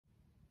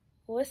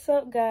What's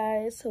up,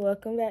 guys?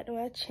 Welcome back to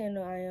my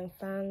channel. I am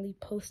finally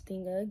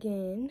posting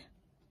again.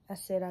 I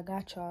said I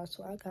got y'all,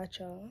 so I got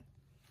y'all.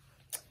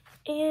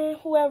 And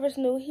whoever's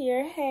new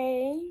here,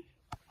 hey.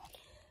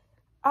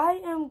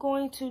 I am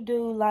going to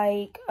do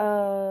like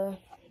a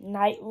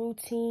night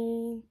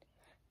routine,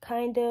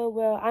 kind of.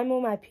 Well, I'm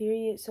on my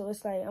period, so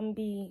it's like I'm gonna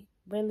be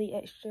really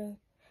extra. I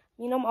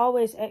mean, I'm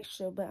always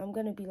extra, but I'm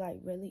gonna be like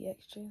really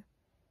extra.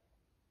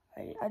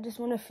 I just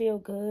want to feel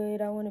good.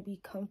 I want to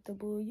be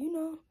comfortable, you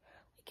know.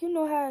 Like, you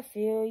know how I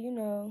feel, you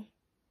know.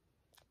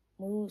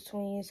 Mood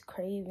swings,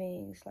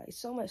 cravings, like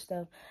so much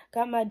stuff.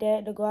 Got my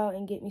dad to go out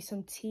and get me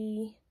some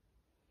tea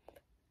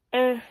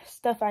and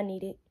stuff I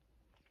needed.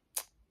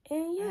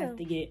 And yeah. I have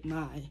to get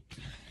my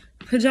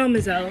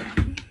pajamas out.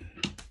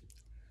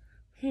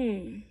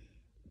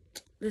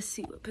 Let's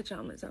see what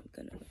pajamas I'm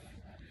gonna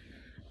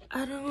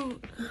wear.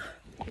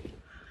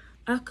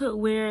 I could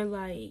wear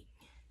like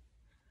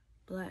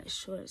black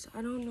shorts.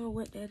 I don't know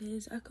what that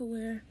is.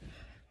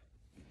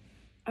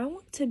 I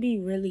want to be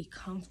really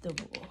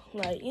comfortable.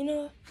 Like, you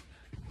know,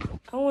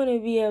 I want to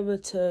be able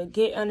to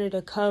get under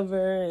the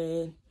cover,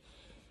 and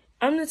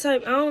I'm the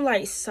type, I don't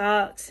like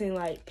socks and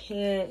like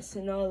pants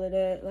and all of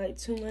that like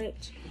too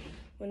much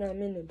when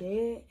I'm in the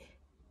bed.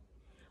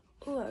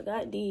 Oh, I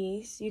got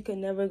these. You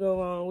can never go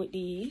wrong with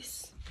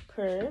these.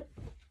 Curb.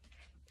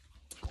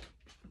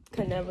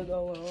 Can never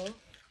go wrong.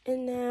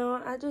 And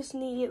now I just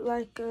need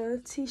like a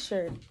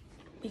t-shirt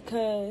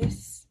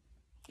because,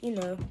 you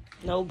know,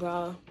 no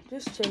bra.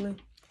 Just chilling.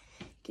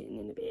 Getting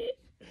in the bed.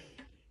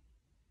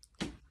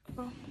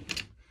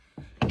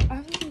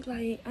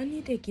 I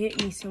need to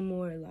get me some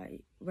more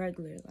like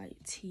regular like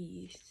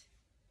tees.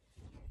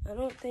 I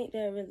don't think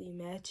that really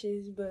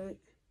matches, but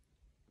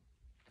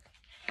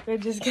we're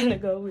just gonna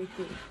go with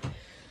it.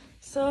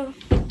 So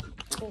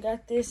I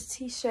got this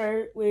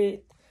t-shirt with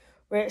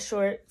red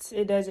shorts.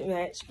 It doesn't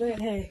match, but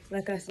hey,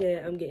 like I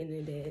said, I'm getting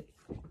in bed.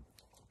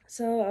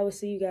 So I will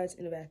see you guys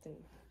in the bathroom.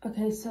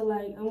 Okay, so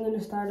like I'm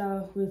gonna start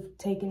off with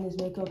taking this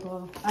makeup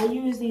off. I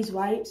use these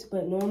wipes,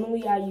 but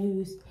normally I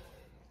use,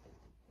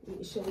 let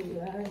me show you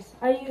guys.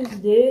 I use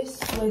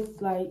this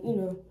with like, you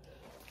know,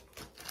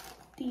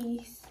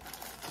 these.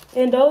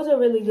 And those are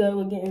really good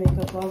with getting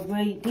makeup off.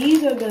 But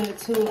these are good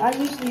too. I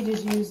usually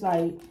just use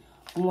like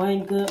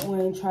one good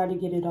one, try to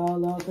get it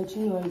all off. But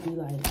you know, it'd be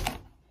like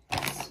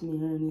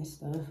smearing and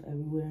stuff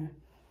everywhere.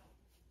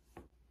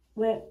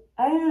 But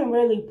I didn't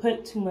really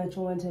put too much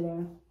on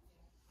today.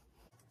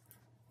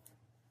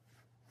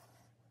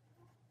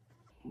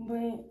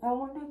 But I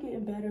want to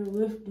get better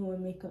with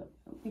doing makeup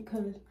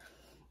because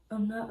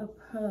I'm not a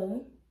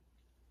pro.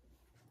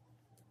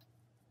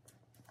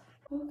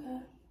 Okay.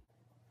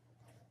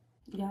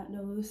 Got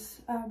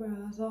those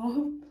eyebrows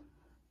on.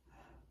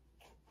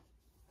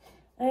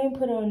 I ain't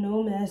put on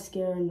no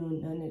mascara, no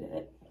none of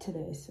that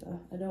today,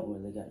 so I don't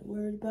really got to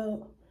worry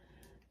about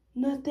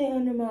nothing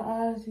under my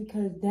eyes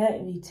because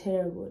that'd be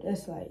terrible.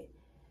 That's like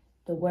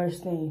the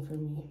worst thing for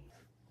me.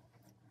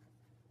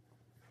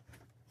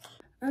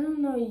 I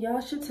don't know,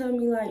 y'all should tell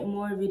me like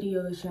more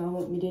videos y'all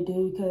want me to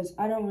do because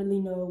I don't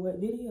really know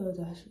what videos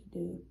I should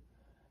do.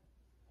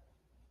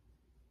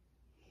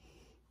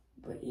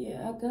 But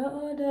yeah, I got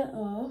all that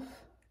off.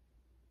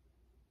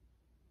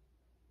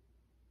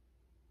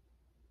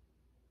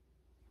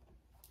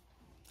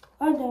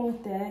 I'm done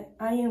with that.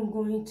 I am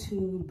going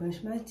to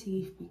brush my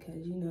teeth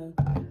because, you know,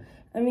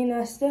 I mean,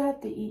 I still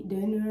have to eat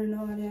dinner and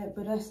all that,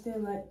 but I still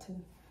like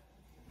to,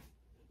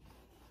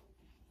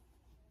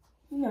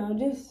 you know,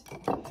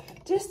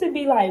 just to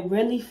be like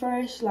really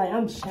fresh. Like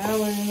I'm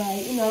showering,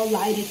 like, you know,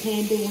 light a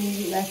candle when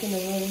you get back in the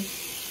room.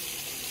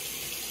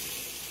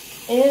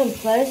 And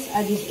plus,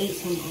 I just ate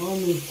some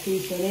almonds too,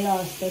 so they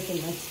all stuck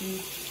in my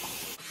teeth.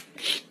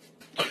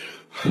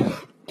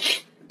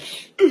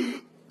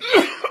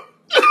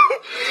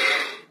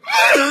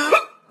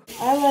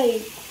 I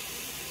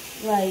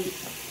like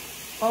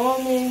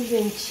almonds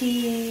and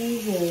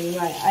cheese and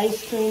like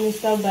ice cream and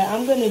stuff, but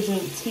I'm gonna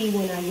drink tea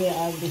when I get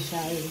out of the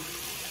shower.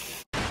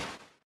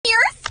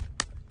 Here's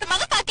the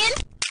motherfucking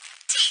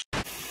tea.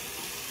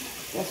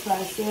 That's what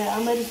I said.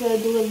 I might as well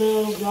do a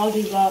little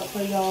vloggy vlog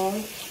for y'all,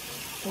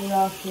 so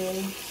y'all can,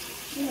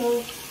 you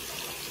know,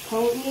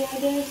 come with me, I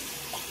guess.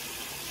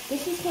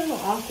 This is kind of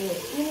awkward,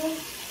 you know?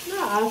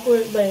 Not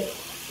awkward, but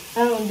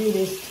I don't do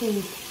this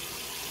too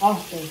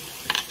often.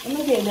 I'm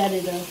gonna get better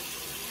though.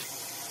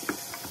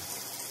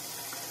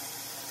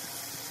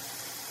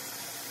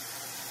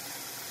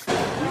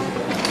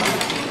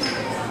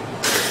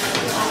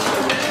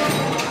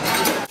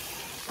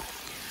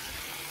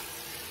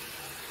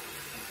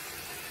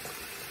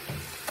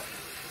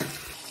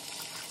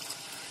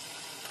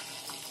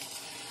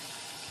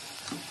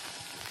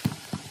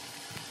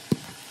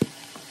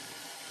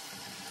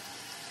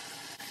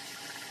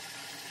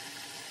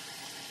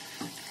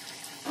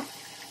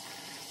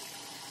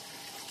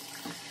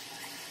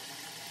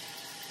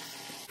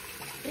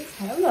 It's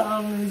hella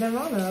almonds in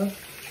my mouth.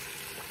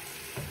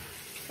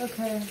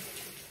 Okay.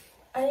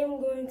 I am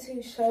going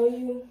to show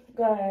you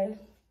guys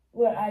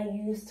what I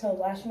use to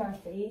wash my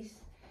face.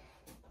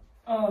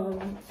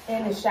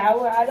 in the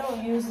shower. I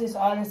don't use this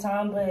all the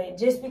time, but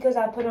just because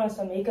I put on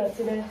some makeup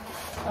today,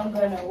 I'm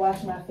gonna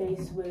wash my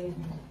face with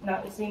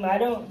Noxzema. I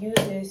don't use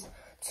this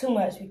too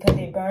much because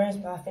it burns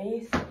my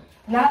face.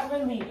 Not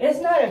really, it's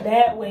not a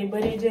bad way,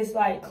 but it just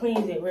like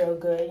cleans it real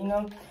good, you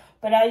know?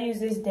 But I use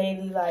this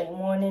daily, like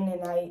morning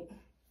and night.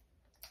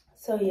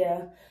 So yeah,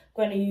 I'm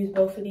gonna use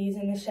both of these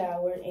in the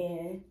shower,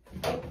 and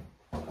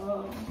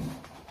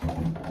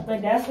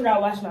but that's what I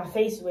wash my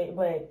face with.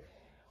 But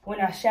when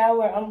I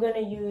shower, I'm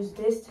gonna use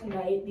this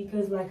tonight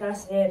because like I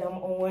said, I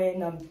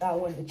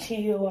want to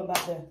chill, I'm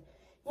about to,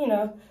 you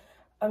know,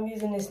 I'm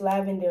using this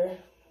lavender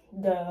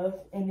Dove,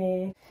 and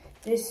then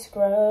this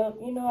scrub.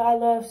 You know, I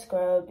love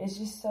scrub. It's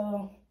just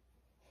so...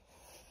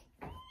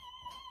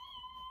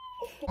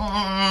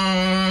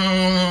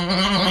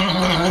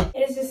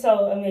 it's just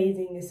so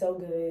amazing. It's so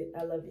good.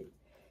 I love it.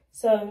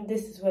 So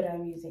this is what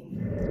I'm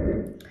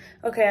using.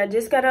 Okay, I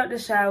just got out the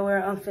shower.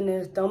 I'm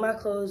finna throw my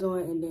clothes on,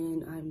 and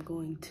then I'm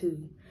going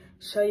to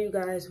show you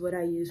guys what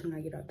I use when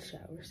I get out the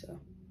shower. So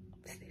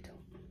stay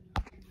tuned.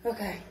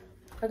 Okay,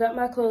 I got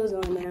my clothes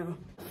on now.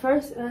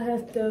 First, I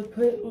have to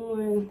put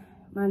on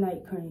my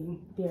night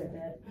cream. There,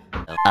 that.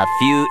 A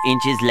few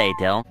inches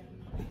later.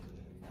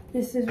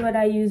 This is what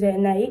I use at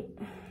night.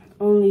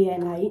 Only at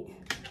night.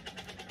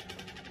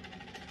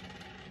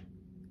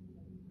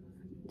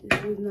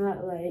 This is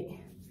not like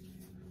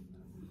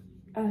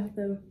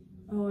after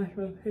I wash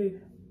my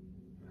face.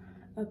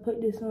 I put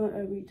this on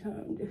every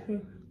time.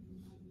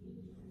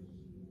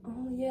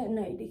 Only at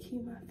night to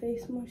keep my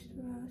face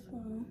moisturized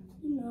while,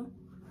 you know,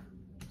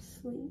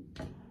 sleep.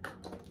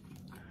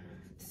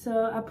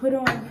 So I put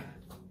on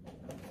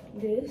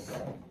this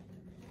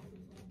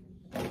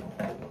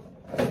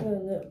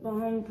lip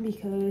balm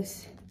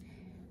because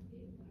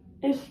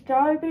it's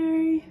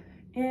strawberry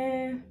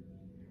and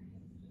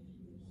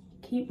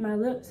keep my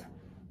lips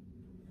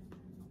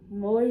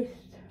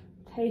moist,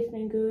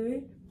 tasting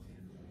good.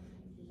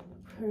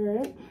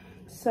 Perfect.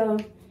 So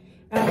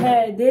I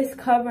had this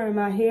covering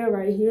my hair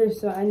right here,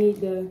 so I need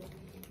to,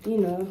 you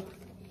know,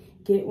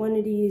 get one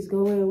of these,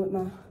 go in with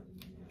my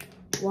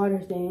water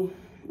thing.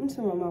 I'm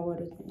talking about my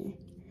water thing.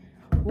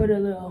 With a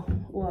little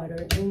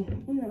water,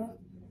 and, you know,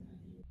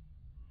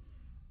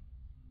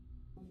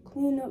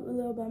 clean up a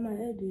little by my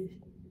edges.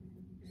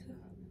 So,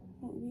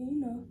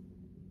 you know,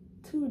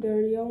 too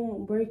dirty, I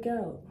won't break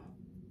out.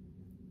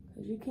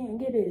 Because you can't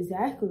get it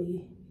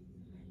exactly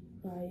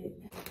right.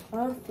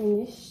 All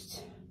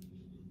finished.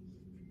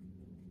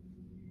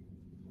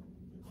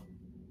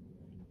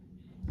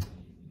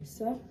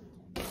 So,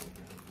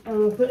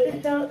 I'm gonna put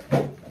this out.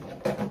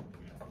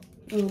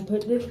 I'm gonna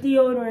put this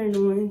deodorant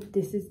on.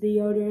 This is the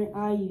deodorant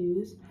I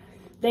use.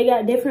 They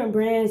got different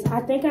brands.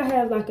 I think I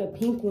have like a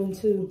pink one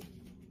too.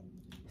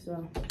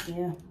 So,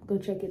 yeah, go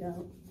check it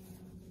out.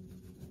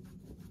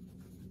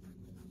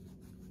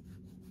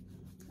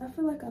 I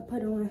feel like I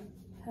put on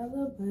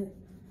hella, but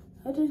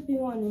I just be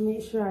wanting to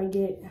make sure I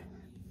get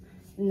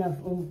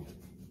enough on.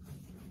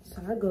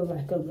 So I go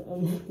like a little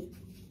minute.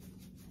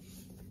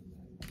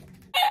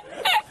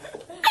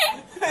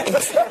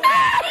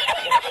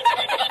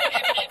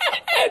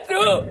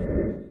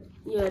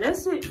 Yeah,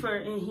 that's it for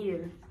in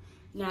here.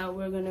 Now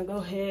we're gonna go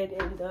ahead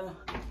and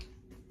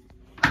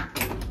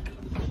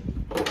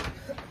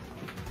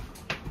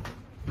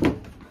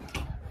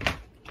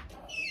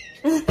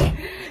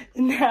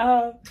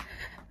now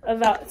I'm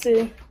about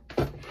to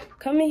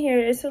come in here.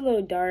 It's a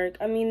little dark.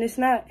 I mean, it's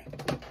not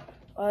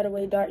all the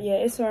way dark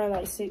yet. It's around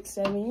like 6,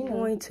 7. You know. I'm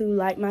going to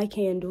light my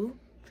candle,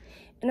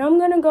 and I'm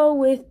gonna go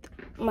with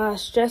my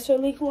stress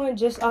relief one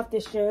just off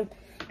the strip.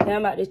 And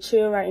I'm about to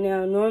chill right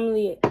now.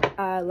 Normally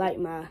I like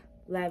my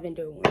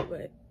lavender one,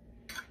 but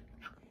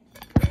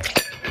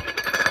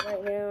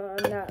right now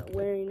I'm not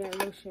wearing that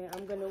lotion.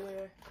 I'm gonna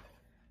wear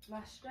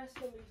my stress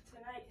relief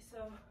tonight,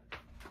 so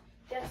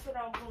that's what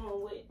I'm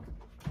going with.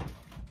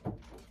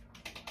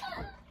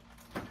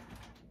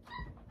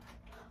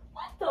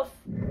 What the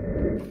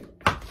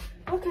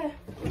okay,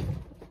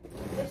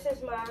 this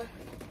is my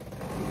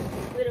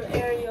little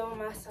area on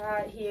my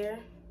side here,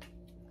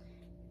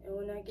 and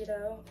when I get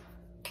out,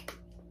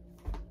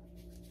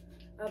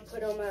 I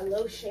put on my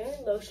lotion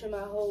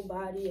my whole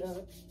body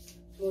up,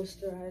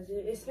 moisturize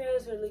it. It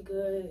smells really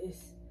good.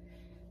 It's,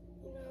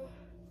 you know,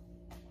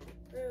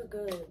 real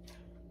good.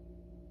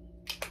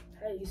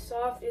 Hey,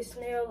 soft. It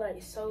smells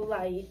like so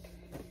light,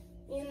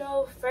 you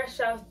know, fresh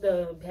out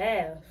the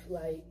bath.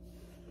 Like,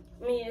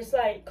 I mean, it's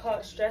like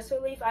called Stress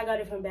Relief. I got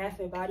it from Bath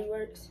and Body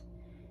Works.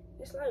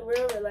 It's like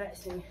real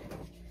relaxing.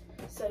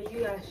 So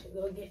you guys should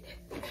go get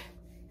it.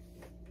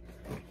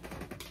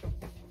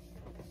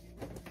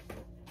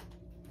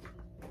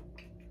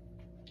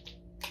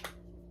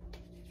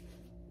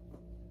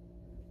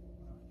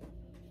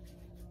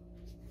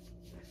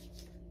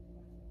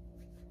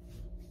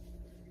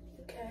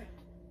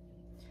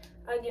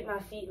 I get my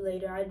feet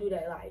later. I do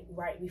that like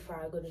right before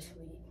I go to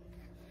sleep.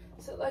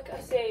 So like I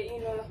said, you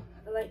know,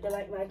 I like to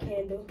light my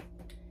candle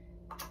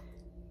like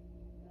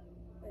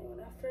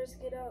when I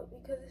first get out,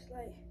 because it's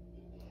like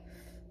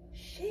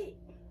shit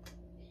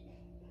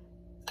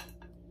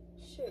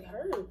shit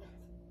hurt.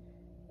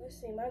 Let's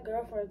see, my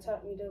girlfriend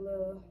taught me the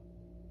little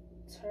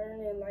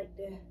turning like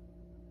the, it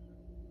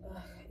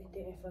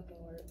didn't fucking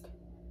work.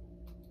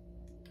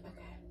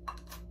 Okay.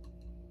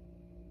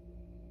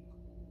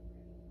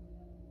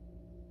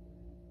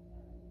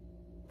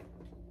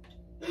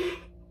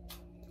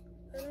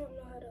 I don't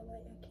know how to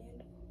light a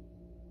candle.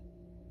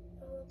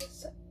 All of a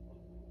sudden,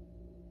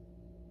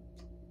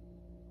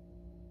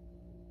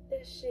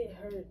 that shit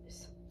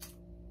hurts.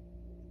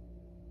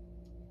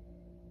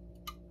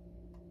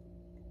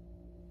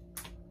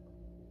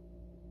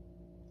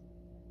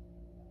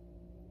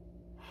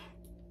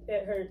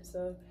 That hurts,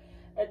 so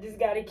I just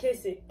gotta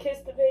kiss it. Kiss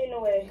the pain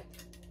away.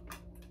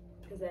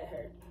 Cause that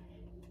hurt.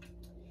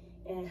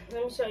 And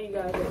let me show you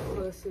guys up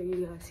close so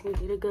you guys can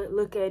get a good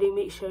look at it.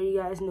 Make sure you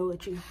guys know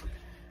what you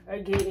are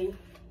getting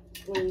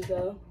when you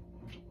go.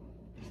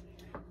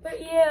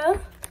 But yeah,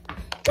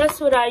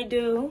 that's what I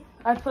do.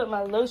 I put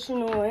my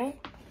lotion on.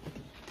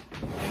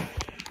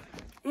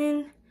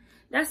 And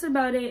that's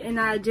about it. And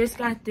I just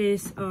got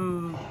this,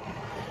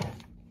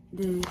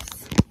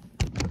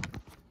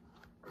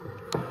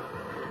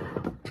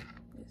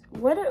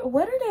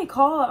 what are they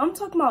called? I'm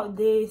talking about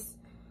this.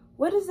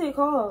 What is it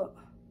called?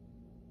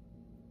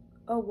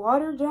 A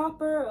water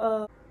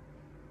dropper?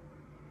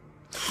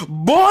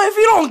 Boy, if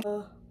you don't...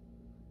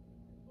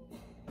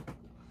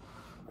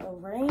 A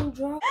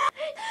raindrop?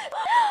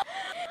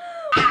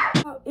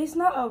 It's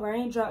not a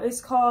raindrop.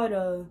 It's called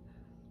a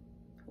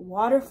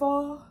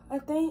waterfall, I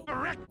think.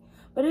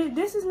 But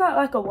this is not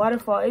like a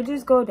waterfall. It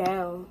just go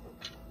down.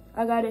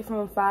 I got it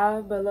from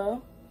Five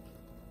Below.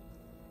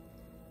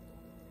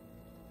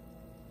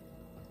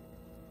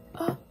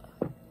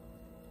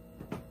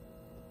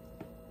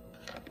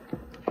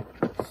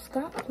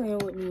 Stop playing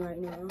with me right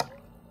now.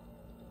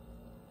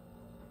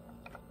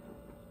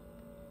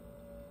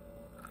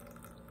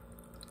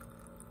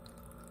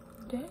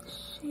 That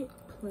shit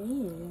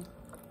playing.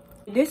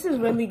 This is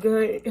really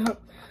good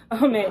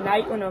at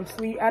night when I'm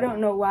asleep. I don't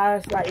know why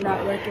it's like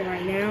not working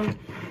right now.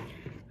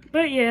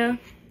 But yeah,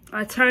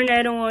 I turn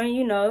that on,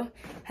 you know.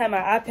 Have my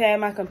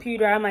iPad, my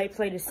computer. I might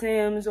play The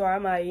Sims, or I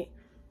might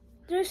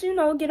just, you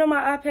know, get on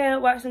my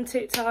iPad, watch some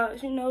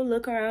TikToks, you know,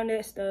 look around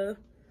that stuff.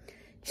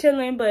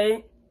 Chilling,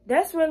 but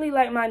that's really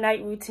like my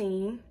night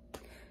routine.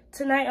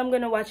 Tonight I'm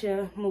gonna watch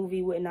a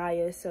movie with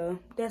Naya, so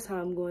that's how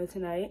I'm going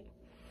tonight.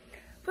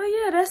 But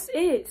yeah, that's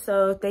it.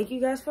 So thank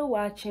you guys for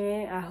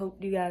watching. I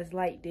hope you guys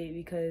liked it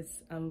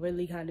because I'm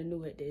really kind of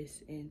new at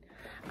this, and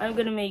I'm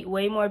gonna make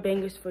way more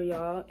bangers for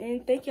y'all.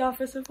 And thank y'all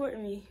for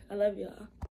supporting me. I love y'all.